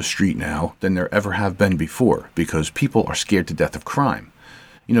knives on the street now than there ever have been before because people are scared to death of crime.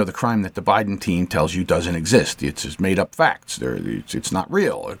 You know, the crime that the Biden team tells you doesn't exist. It's just made up facts. It's not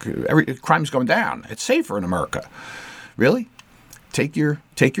real. Crime's going down. It's safer in America. Really? Take your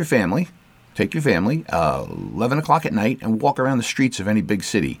family, 11 o'clock at night, and walk around the streets of any big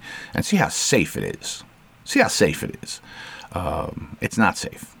city and see how safe it is. It's not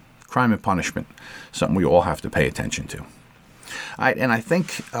safe. Crime and punishment, something we all have to pay attention to. All right, and I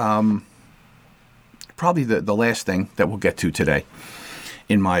think probably the last thing that we'll get to today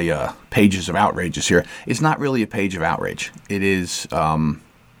in my pages of outrages here is not really a page of outrage. It is my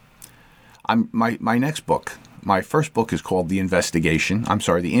next book. My first book is called The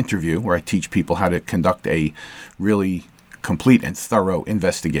Interview, where I teach people how to conduct a really complete and thorough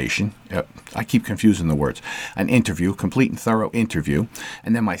investigation. I keep confusing the words. An interview, complete and thorough interview.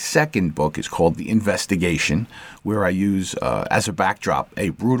 And then my second book is called The Investigation, where I use as a backdrop a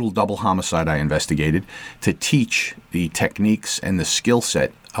brutal double homicide I investigated to teach the techniques and the skill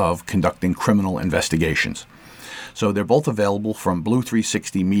set of conducting criminal investigations. So they're both available from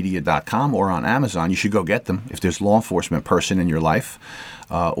blue360media.com or on Amazon. You should go get them if there's a law enforcement person in your life,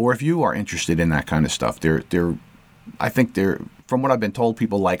 or if you are interested in that kind of stuff. I think from what I've been told,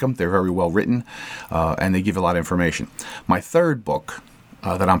 people like them. They're very well written, and they give a lot of information. My third book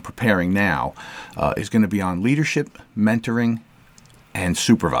that I'm preparing now is going to be on leadership, mentoring, and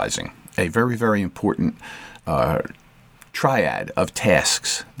supervising. A very, very important triad of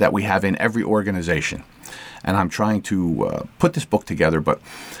tasks that we have in every organization. And I'm trying to put this book together, but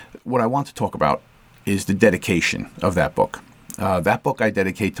what I want to talk about is the dedication of that book. That book I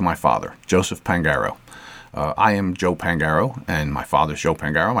dedicate to my father, Joseph Pangaro. I am Joe Pangaro, and my father's Joe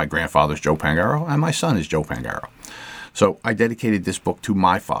Pangaro, my grandfather's Joe Pangaro, and my son is Joe Pangaro. So I dedicated this book to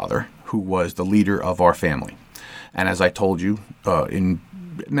my father, who was the leader of our family. And as I told you in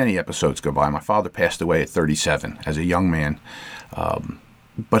many episodes go by, my father passed away at 37 as a young man.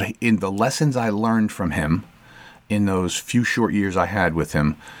 But in the lessons I learned from him in those few short years I had with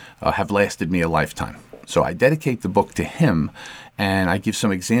him have lasted me a lifetime. So I dedicate the book to him, and I give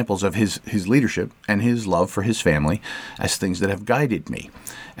some examples of his leadership and his love for his family as things that have guided me.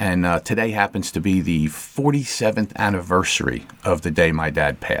 And today happens to be the 47th anniversary of the day my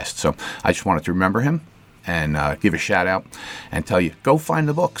dad passed. So I just wanted to remember him and give a shout out and tell you, go find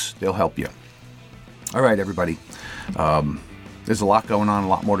the books. They'll help you. All right, everybody. There's a lot going on, a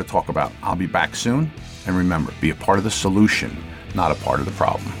lot more to talk about. I'll be back soon. And remember, be a part of the solution, not a part of the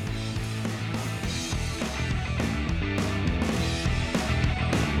problem.